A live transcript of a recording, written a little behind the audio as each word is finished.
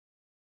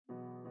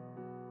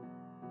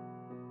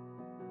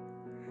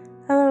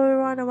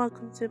everyone and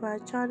welcome to my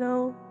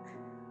channel,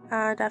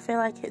 and I feel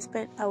like it's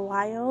been a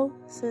while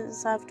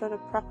since I've done a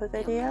proper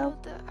video.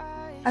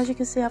 As you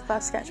can see, I've got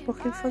a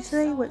sketchbook in front of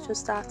me which was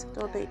started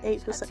on the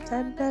 8th of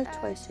September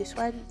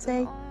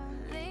 2020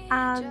 and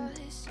I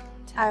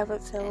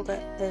haven't filled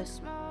it in,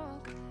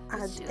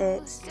 and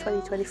it's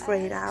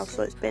 2023 now,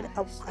 so it's been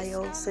a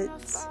while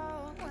since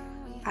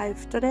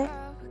I've done it.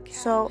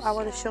 So I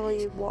want to show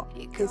you what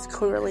is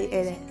currently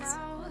in it.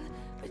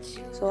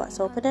 So let's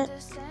open it.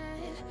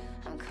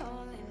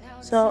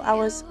 So I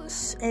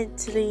was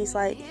into these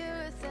like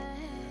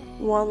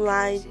one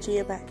line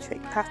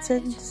geometric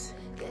patterns,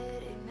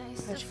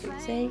 as you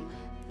can see.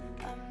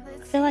 I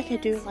feel like I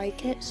do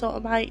like it, so I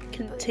might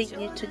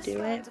continue to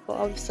do it, but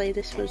obviously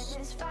this was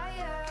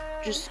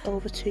just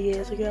over 2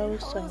 years ago,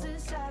 so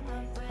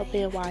it'll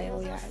be a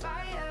while yet.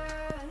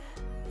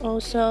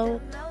 Also,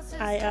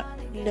 I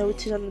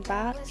noted on the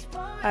back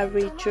I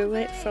redrew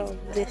it from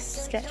this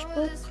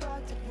sketchbook,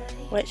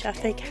 which I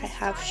think I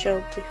have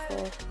shown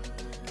before.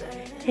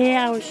 Here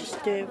I was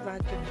just doing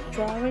random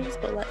drawings,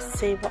 but let's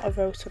see what I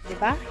wrote on the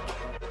back.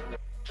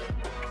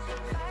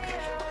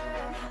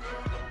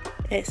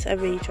 It's a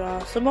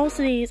redraw. So most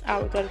of these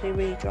are going to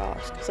be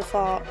redraws because I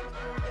thought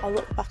I'll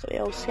look back at the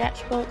old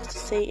sketchbooks to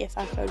see if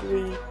I can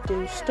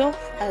redo stuff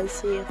and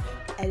see if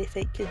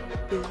anything can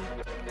be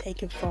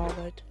taken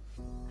forward.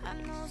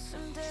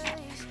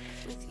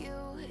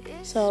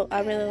 So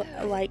I really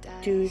like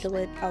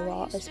doodling a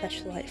lot,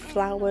 especially like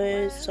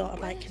flowers, so I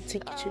might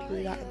continue to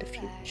do that in the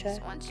future.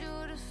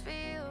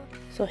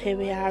 So here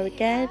we are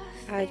again.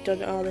 I've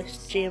done all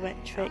this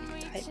geometric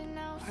type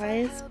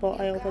lines, but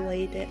I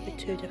overlaid it with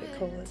 2 different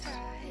colours.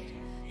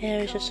 Here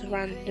is just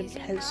random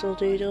pencil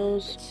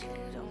doodles,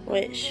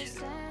 which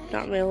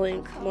not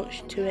really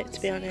much to it,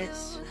 to be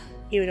honest,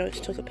 even though it's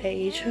took a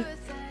page.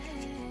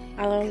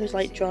 I always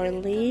like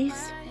drawing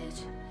leaves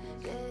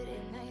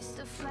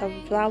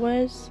and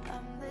flowers.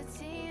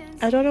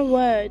 I don't know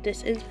where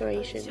this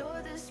inspiration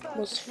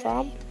was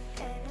from,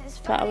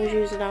 but I was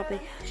using all my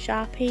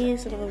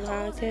Sharpies and other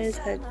markers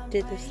and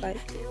did this like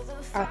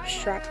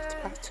abstract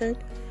pattern,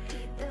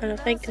 and I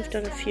think I've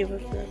done a few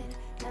of them.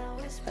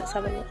 Let's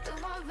have a look.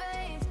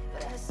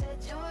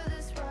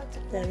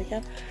 There we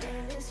go.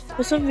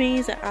 For some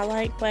reason I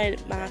like when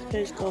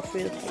markers go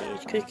through the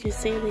page because you can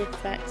see the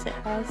effects it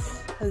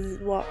has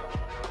and what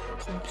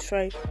comes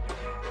through,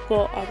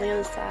 but on the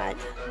other side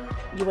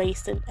you're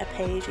wasting a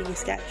page in your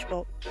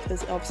sketchbook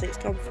because obviously it's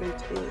gone through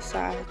to the other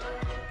side.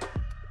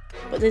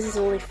 But this is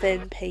only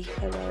thin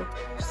paper though,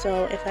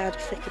 so if I had a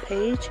thicker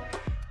page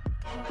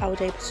I would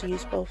be able to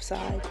use both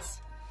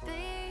sides.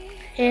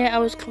 Here I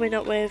was coming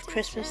up with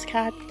Christmas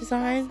card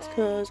designs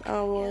because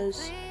I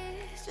was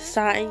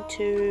starting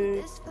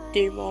to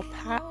do more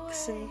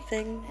packs and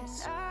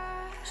things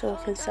so I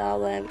can sell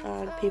them,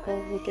 and people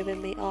were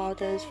giving me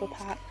orders for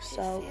packs,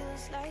 so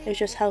it was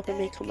just helping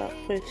me come up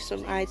with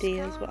some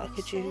ideas what I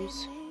could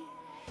use.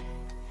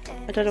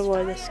 I don't know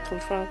where this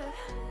come from,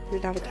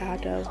 an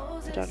avocado,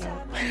 I don't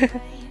know.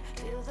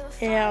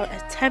 Here I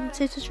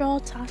attempted to draw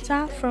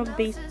Tata from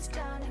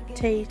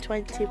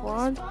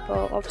BT21,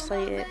 but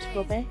obviously it's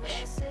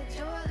rubbish.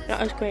 Not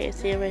as great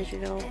as the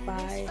original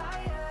by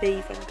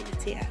B from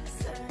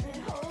BTS.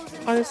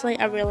 Honestly,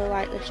 I really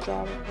like this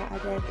drawing that I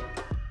did,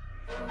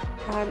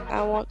 and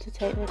I want to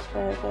take this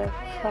further,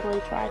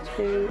 probably try to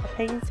do a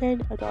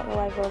painting. I don't know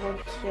whether I want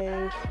to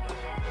do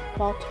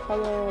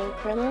watercolour or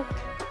acrylic,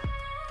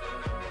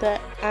 but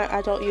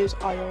I don't use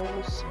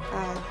oils,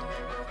 and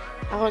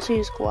I want to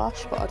use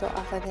gouache but I don't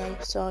have any,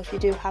 so if you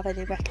do have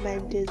any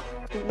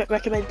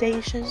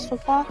recommendations for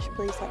gouache,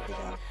 please let me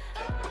know.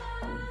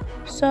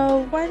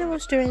 So when I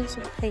was doing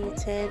some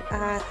painting,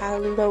 I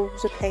had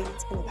loads of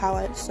paint in the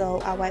palette, so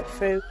I went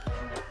through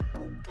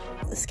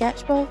the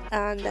sketchbook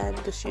and then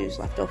just used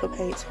leftover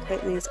paint to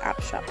create these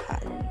abstract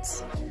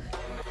patterns.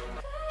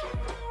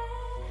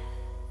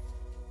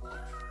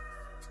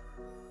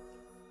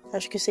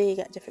 As you can see, you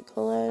get different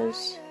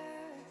colours.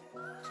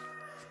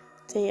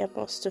 See, I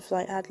must have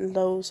like had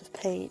loads of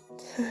paint.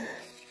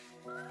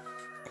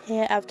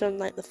 Here I've done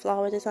like the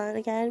flower design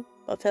again,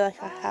 but I feel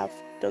like I have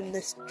done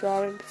this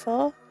drawing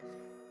before.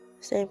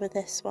 Same with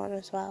this one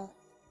as well.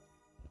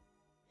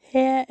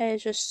 Here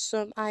is just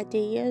some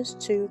ideas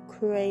to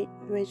create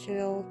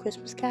original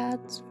Christmas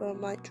cards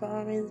from like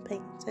drawings,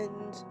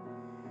 paintings,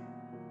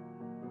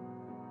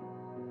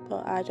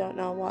 but I don't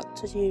know what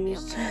to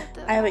use.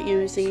 I haven't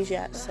used these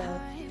yet, so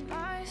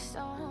I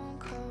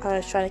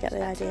was trying to get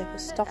the idea of a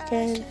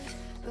stocking,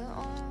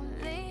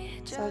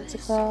 Santa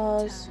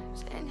Claus,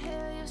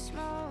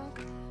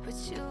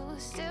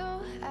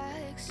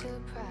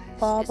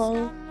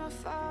 bauble.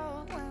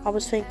 I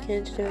was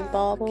thinking of doing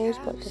baubles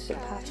but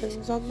different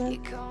patterns on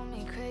them.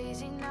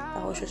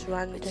 That was just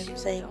random,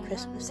 saying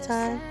Christmas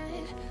time.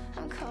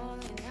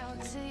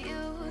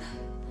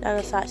 Then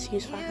I started to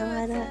use fine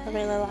liner. I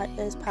really like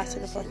this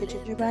pattern of like a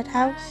gingerbread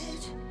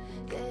house,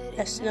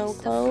 a snow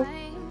globe,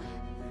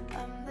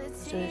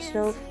 doing a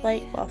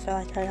snowflake, but I feel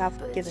like I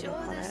have given up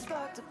on it.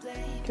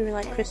 Doing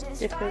like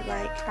different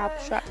like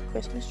abstract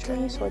Christmas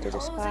trees, so I did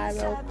a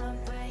spiral,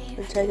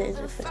 and turned it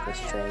into a Christmas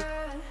tree.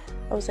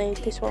 Obviously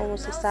this one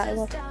was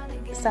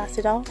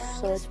started off,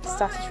 so it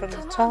started from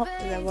the top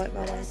and then worked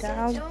my way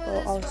down,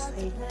 but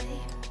obviously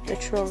the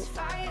trunk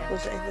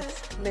was in the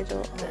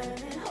middle of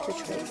the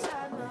tree.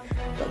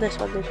 But this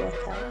one did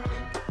work out.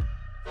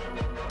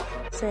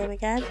 Same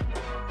again.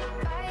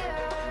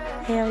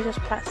 Here I'm just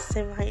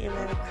practicing writing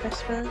Merry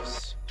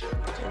Christmas.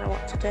 Don't know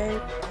what to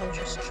do. I was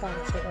just trying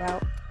to figure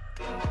out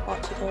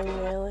what to do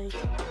really.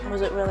 I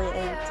wasn't really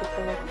into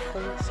colour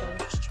things, so I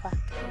was just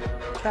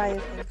trying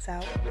things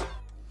out.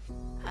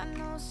 I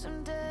know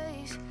some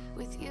days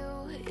with you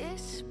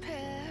is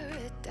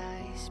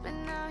paradise, but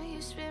now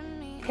you spin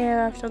me.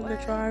 Here I've done the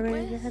drawing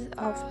again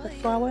of the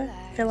flower.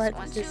 I feel like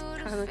this is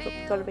kind of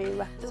going to be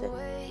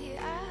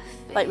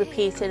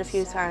repeated a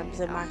few times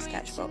in my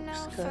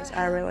sketchbooks because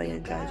I really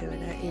enjoy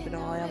doing it, even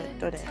though I haven't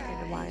done it in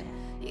a while.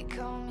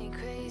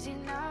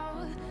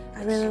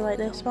 I really like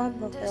this one,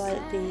 but I feel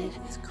like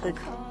these could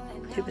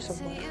do with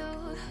some work.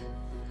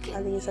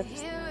 And these are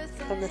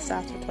from the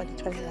start of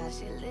 2021.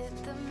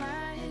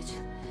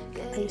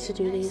 I used to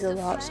do these a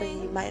lot, so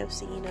you might have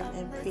seen them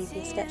in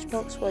previous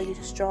sketchbooks where you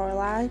just draw a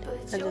line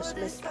and just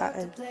make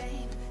pattern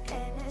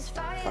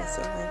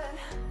constantly.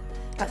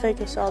 I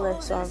think I saw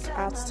this on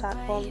Art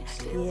Attack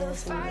once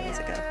years and years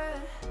ago.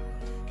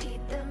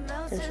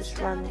 It's just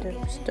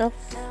random stuff.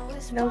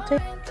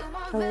 Noted.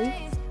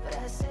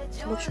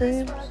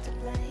 Mushrooms.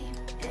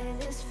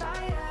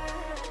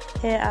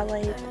 Here I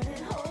laid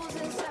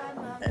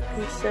a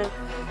piece of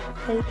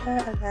paper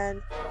and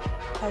then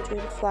I drew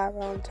the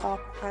flower on top,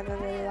 and I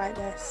really like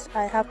this.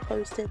 I have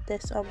posted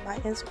this on my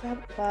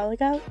Instagram a while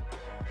ago,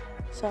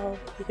 so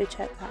you could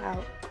check that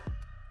out.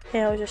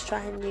 Here I was just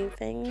trying new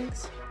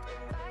things.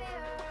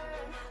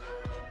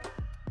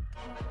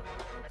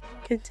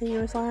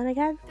 Continuous line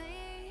again.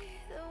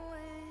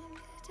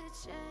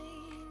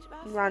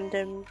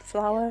 Random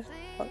flower,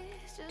 but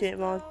do it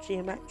more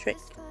geometric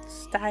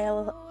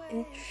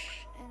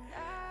style-ish.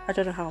 I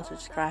don't know how to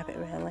describe it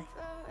really.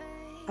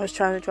 I was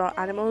trying to draw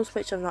animals,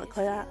 which I'm not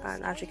good at,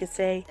 and as you can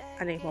see,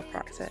 I need more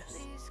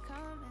practice.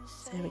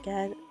 Same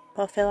again,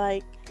 but I feel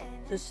like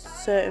there's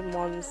certain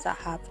ones that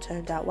have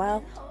turned out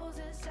well,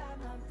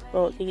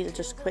 but these are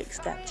just quick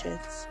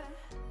sketches.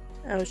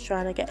 I was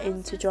trying to get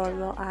into drawing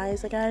more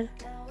eyes again.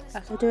 I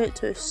could do it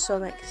to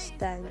some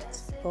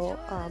extent, but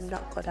I'm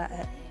not good at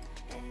it.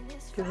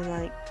 Doing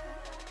like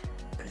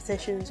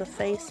precisions of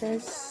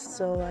faces,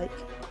 so like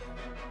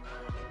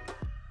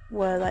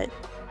where like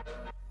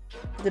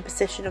the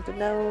position of the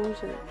nose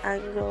and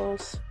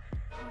angles,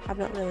 I'm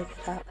not really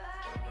good at,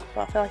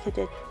 but I feel like I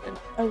did an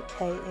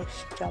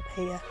okay-ish job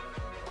here.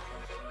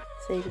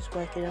 So you're just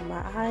working on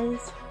my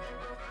eyes,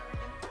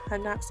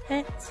 and that's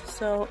it.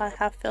 So I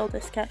have filled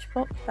this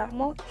sketchbook that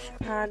much,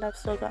 and I've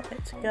still got a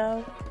bit to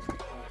go,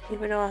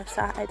 even though I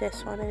started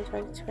this one in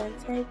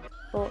 2020,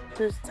 but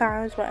there's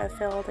times where I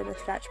filled in a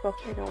sketchbook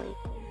in a week.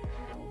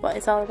 But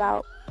it's all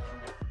about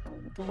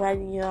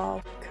when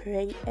you're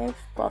creative,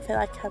 but I feel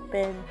like I've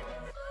been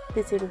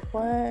busy with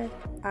work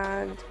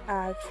and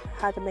I've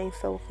had a main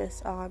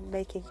focus on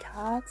making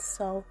cards,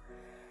 so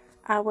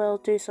I will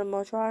do some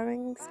more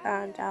drawings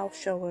and I'll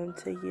show them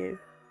to you.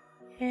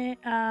 Here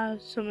are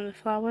some of the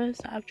flowers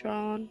that I've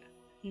drawn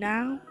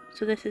now.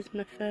 So this is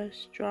my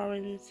first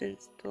drawing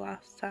since the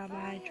last time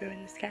I drew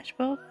in the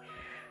sketchbook.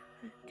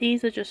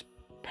 These are just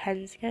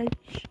pen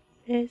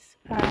sketches.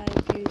 I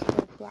used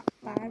a black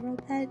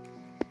biro pen,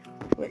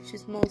 which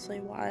is mostly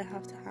what I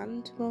have to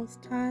hand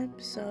most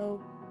times, so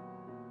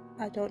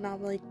I don't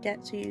normally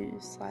get to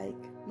use like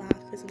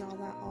markers and all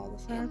that all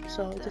the time,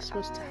 so this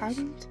was to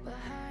hand.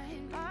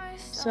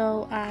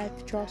 So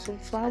I've drawn some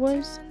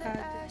flowers, and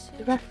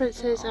the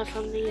references are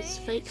from these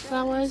fake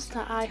flowers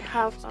that I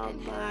have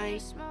on my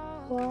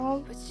wall,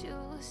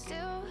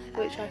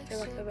 which I feel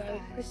like are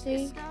very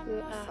pretty.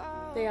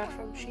 They are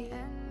from Shein,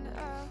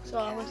 so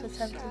I was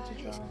attempting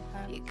to draw them.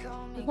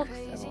 It looks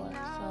similar,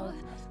 so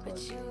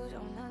that's good.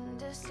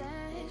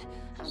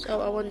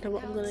 So I wonder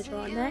what I'm going to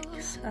draw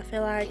next. I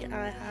feel like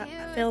I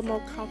feel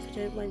more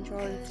confident when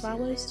drawing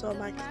flowers, so I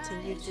might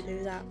continue to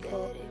do that,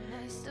 but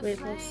we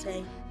will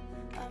see.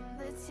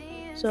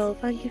 So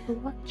thank you for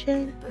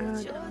watching,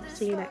 and I'll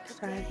see you next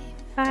time.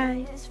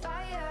 Bye!